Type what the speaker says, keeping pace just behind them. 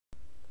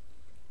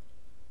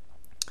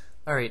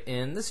Alright,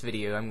 in this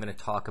video I'm going to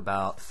talk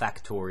about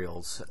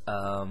factorials,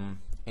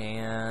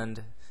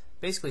 and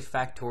basically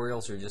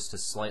factorials are just a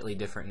slightly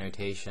different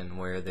notation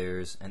where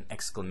there's an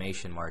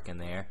exclamation mark in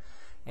there,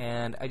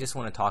 and I just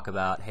want to talk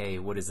about, hey,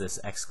 what does this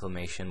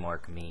exclamation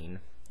mark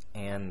mean?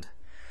 And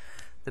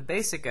the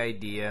basic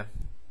idea,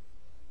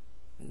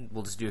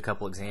 we'll just do a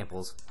couple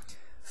examples.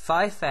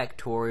 5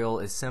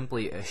 factorial is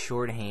simply a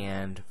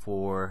shorthand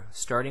for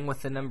starting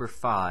with the number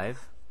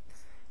 5,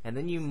 and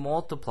then you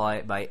multiply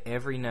it by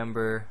every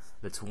number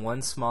that's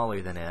one smaller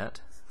than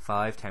it.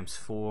 5 times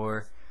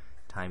 4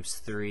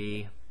 times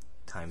 3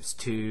 times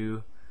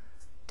 2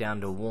 down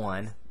to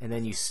 1, and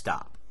then you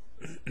stop.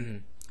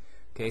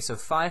 Okay, so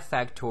 5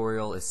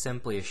 factorial is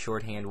simply a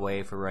shorthand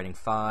way for writing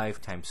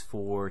 5 times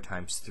 4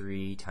 times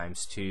 3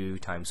 times 2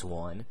 times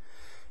 1.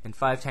 And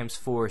 5 times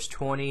 4 is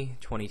 20,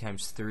 20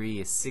 times 3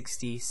 is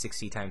 60,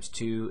 60 times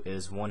 2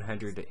 is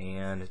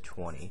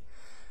 120.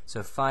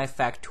 So 5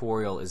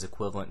 factorial is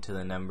equivalent to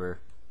the number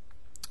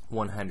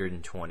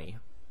 120.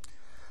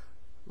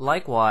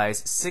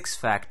 Likewise, 6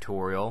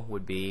 factorial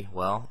would be,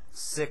 well,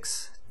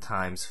 6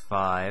 times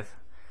 5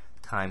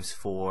 times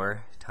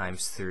 4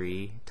 times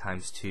 3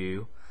 times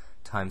 2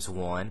 times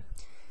 1.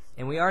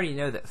 And we already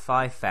know that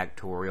 5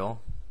 factorial,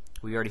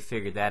 we already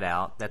figured that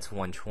out, that's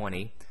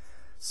 120.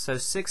 So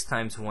 6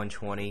 times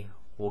 120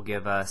 will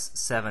give us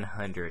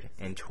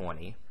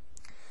 720.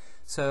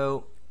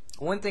 So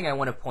one thing I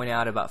want to point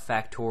out about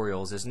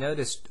factorials is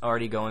notice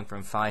already going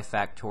from 5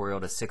 factorial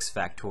to 6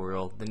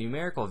 factorial, the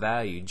numerical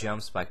value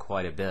jumps by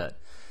quite a bit.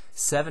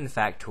 7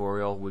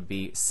 factorial would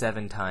be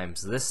 7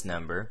 times this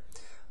number.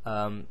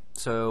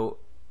 So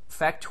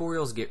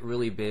factorials get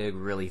really big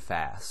really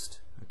fast.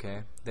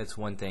 Okay, that's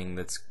one thing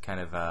that's kind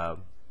of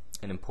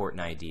an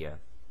important idea.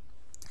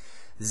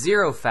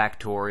 0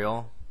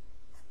 factorial,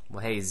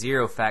 well, hey,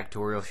 0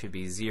 factorial should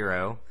be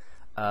 0.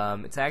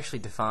 It's actually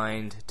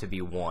defined to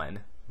be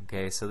 1.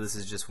 Okay, so this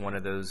is just one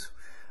of those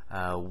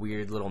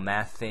weird little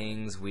math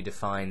things. We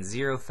define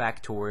 0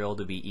 factorial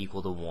to be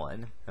equal to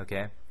 1.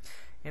 Okay,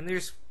 and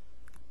there's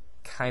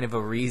kind of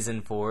a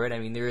reason for it. I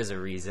mean, there is a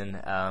reason,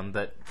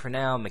 but for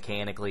now,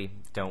 mechanically,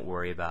 don't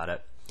worry about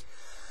it.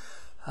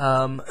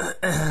 The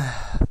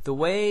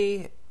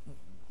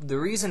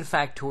reason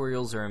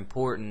factorials are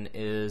important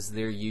is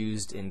they're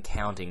used in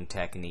counting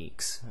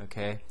techniques.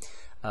 Okay,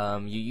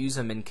 you use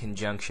them in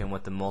conjunction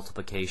with the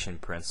multiplication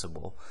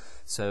principle.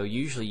 So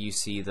usually you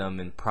see them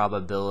in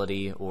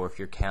probability, or if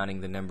you're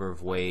counting the number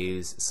of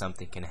ways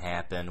something can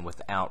happen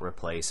without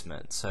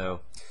replacement.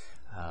 So,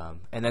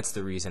 and that's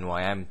the reason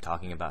why I'm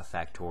talking about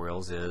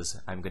factorials, is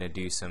I'm going to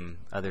do some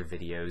other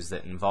videos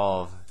that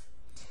involve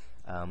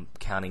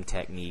counting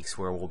techniques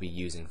where we'll be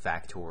using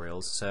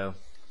factorials. So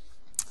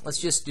let's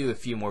just do a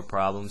few more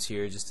problems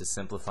here just to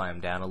simplify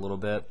them down a little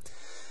bit.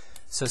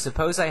 So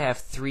suppose I have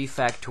 3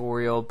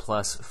 factorial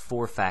plus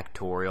 4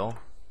 factorial.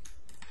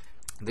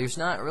 There's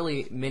not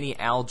really many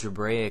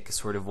algebraic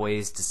sort of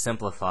ways to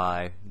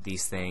simplify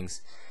these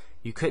things.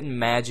 You couldn't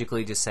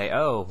magically just say,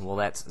 oh, well,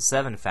 that's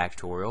 7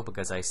 factorial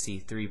because I see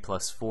 3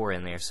 plus 4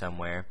 in there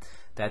somewhere.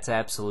 That's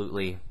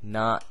absolutely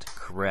not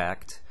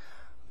correct.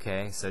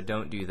 Okay, so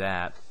don't do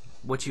that.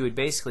 What you would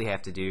basically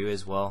have to do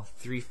is, well,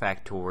 3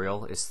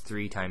 factorial is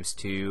 3 times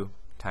 2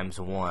 times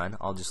 1.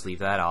 I'll just leave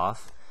that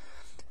off.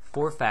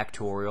 4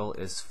 factorial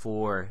is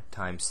 4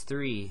 times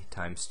 3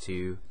 times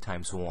 2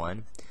 times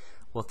 1.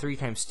 Well, 3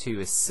 times 2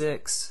 is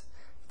 6.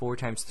 4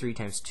 times 3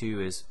 times 2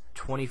 is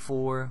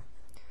 24.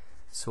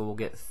 So we'll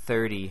get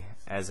 30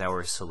 as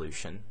our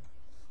solution.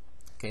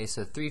 Okay,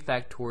 so 3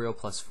 factorial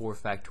plus 4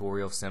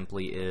 factorial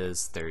simply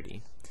is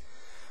 30.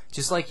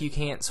 Just like you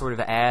can't sort of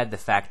add the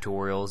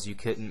factorials, you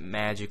couldn't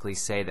magically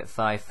say that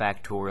 5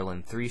 factorial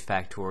and 3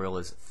 factorial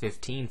is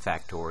 15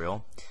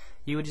 factorial.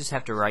 You would just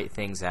have to write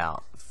things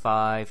out.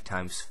 5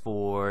 times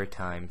 4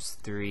 times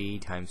 3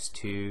 times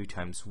 2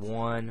 times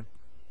 1.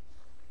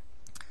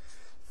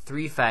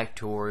 3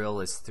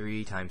 factorial is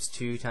 3 times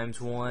 2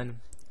 times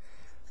 1.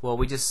 Well,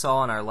 we just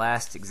saw in our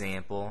last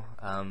example,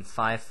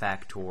 5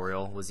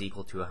 factorial was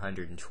equal to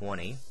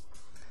 120.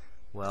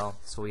 Well,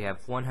 so we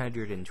have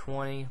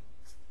 120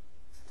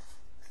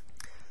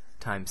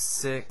 times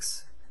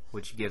 6,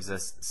 which gives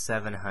us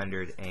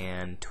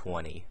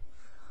 720.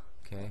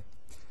 Okay.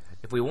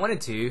 If we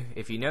wanted to,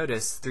 if you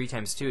notice, 3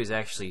 times 2 is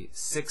actually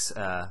 6,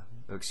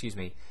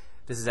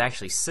 this is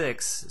actually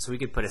 6, so we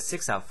could put a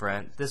 6 out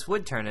front. This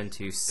would turn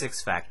into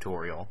 6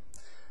 factorial.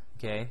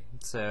 Okay,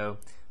 so,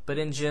 but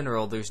in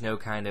general, there's no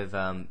kind of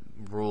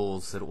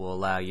rules that will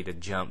allow you to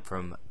jump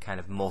from kind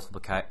of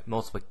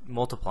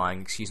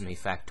multiplying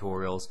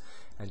factorials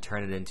and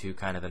turn it into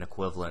kind of an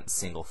equivalent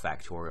single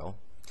factorial.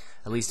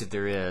 At least if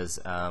there is,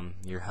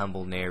 your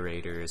humble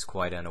narrator is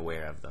quite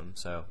unaware of them,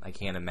 so I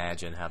can't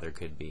imagine how there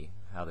could be,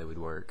 how they would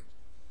work.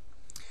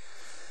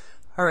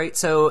 Alright,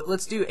 so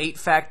let's do 8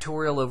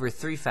 factorial over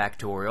 3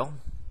 factorial.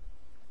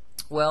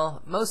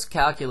 Well, most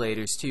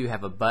calculators too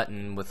have a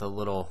button with a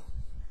little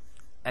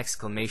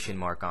exclamation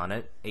mark on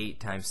it. 8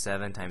 times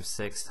 7 times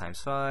 6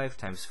 times 5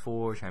 times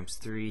 4 times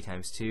 3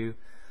 times 2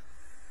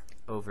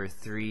 over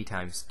 3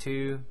 times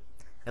 2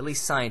 at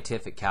least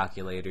scientific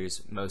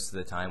calculators most of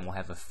the time will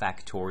have a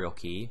factorial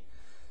key.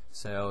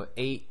 So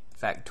 8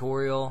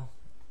 factorial,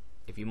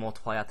 if you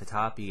multiply out the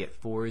top you get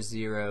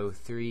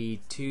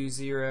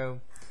 40320.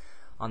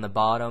 On the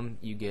bottom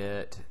you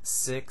get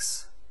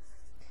 6,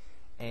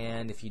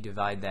 and if you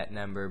divide that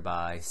number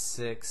by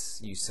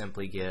 6 you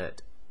simply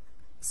get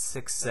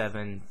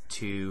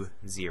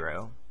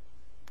 6720.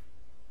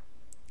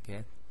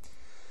 Okay.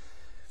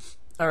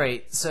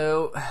 Alright,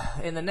 so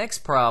in the next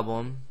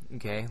problem,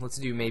 okay, let's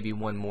do maybe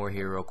one more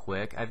here real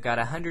quick. I've got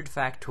 100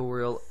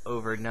 factorial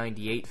over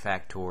 98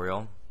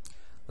 factorial.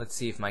 Let's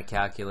see if my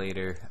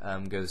calculator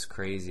goes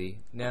crazy.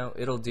 No,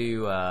 it'll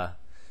do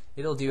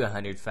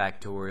 100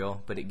 factorial,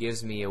 but it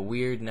gives me a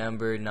weird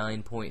number,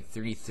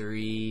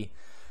 9.33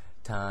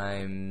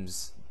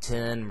 times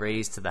 10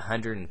 raised to the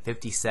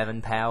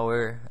 157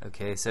 power.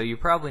 Okay, so you're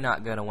probably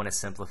not going to want to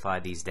simplify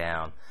these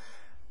down,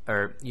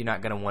 or you're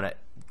not going to want to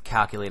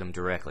calculate them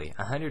directly.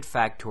 100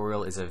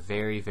 factorial is a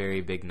very,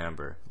 very big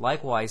number.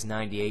 Likewise,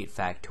 98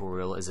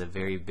 factorial is a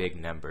very big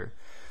number.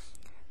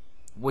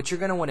 What you're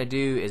going to want to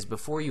do is,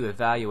 before you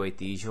evaluate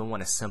these, you'll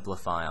want to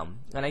simplify them.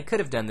 And I could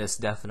have done this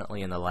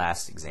definitely in the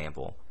last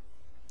example.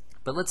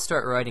 But let's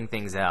start writing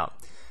things out.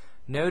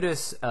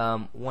 Notice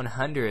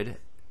 100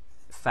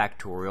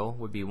 factorial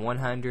would be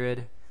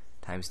 100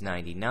 times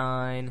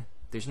 99.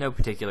 There's no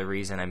particular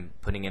reason I'm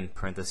putting in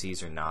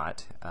parentheses or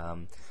not.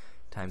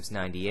 Times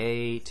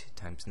 98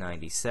 times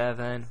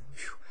 97.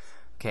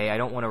 Okay, I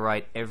don't want to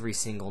write every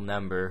single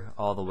number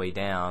all the way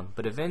down,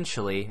 but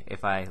eventually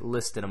if I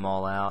listed them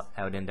all out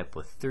I would end up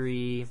with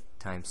 3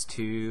 times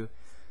 2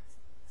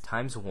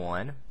 times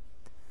 1.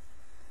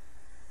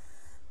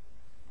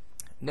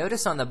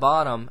 Notice on the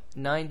bottom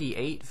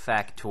 98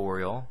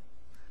 factorial.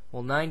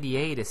 Well,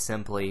 98 is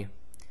simply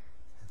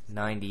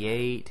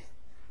 98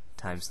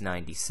 times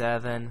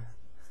 97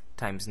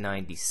 times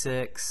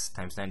 96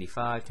 times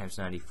 95 times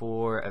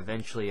 94.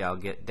 Eventually I'll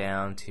get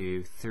down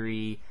to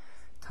 3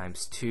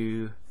 times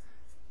 2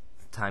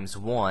 times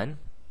 1.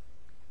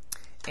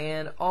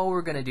 And all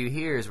we're going to do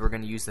here is we're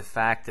going to use the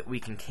fact that we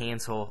can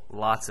cancel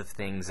lots of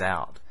things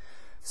out.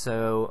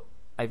 So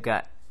I've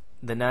got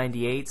the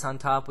 98s on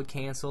top would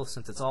cancel.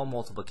 Since it's all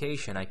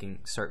multiplication, I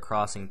can start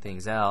crossing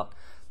things out.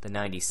 The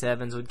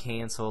 97s would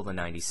cancel, the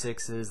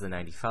 96s, the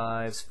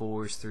 95s,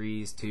 4s,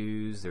 3s,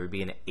 2s. There would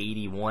be an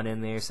 81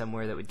 in there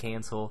somewhere that would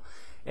cancel.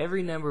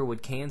 Every number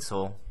would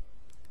cancel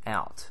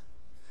out.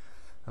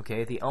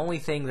 Okay, the only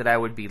thing that I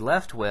would be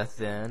left with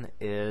then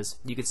is,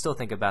 you could still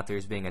think about there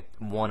as being a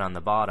 1 on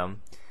the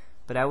bottom,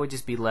 but I would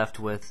just be left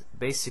with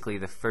basically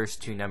the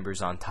first two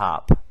numbers on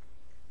top.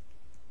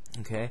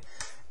 Okay,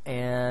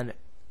 and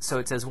so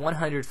it says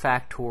 100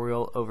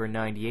 factorial over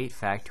 98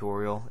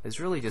 factorial is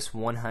really just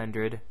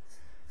 100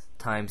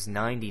 times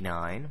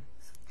 99,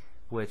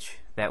 which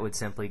that would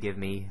simply give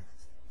me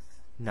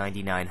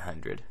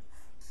 9900.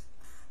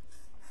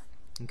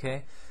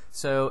 Okay,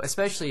 so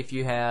especially if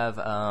you have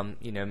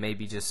you know,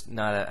 maybe just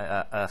not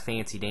a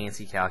fancy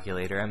dancy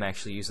calculator. I'm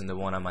actually using the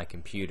one on my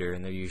computer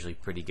and they're usually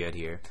pretty good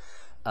here.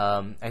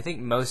 I think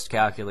most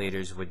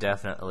calculators would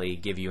definitely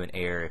give you an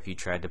error if you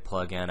tried to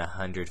plug in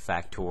 100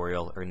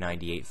 factorial or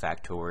 98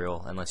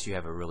 factorial, unless you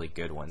have a really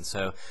good one.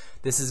 So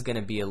this is going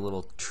to be a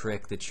little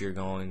trick that you're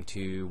going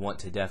to want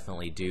to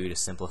definitely do to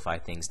simplify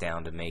things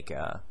down to make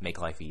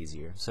life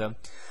easier. So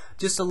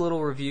just a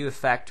little review of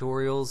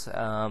factorials.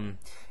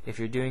 If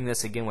you're doing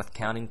this again with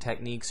counting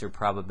techniques or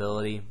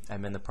probability,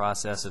 I'm in the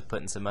process of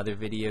putting some other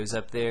videos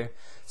up there,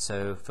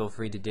 so feel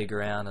free to dig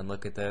around and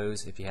look at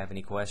those. If you have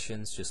any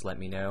questions, just let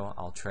me know.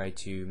 I'll try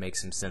to make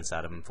some sense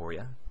out of them for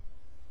you.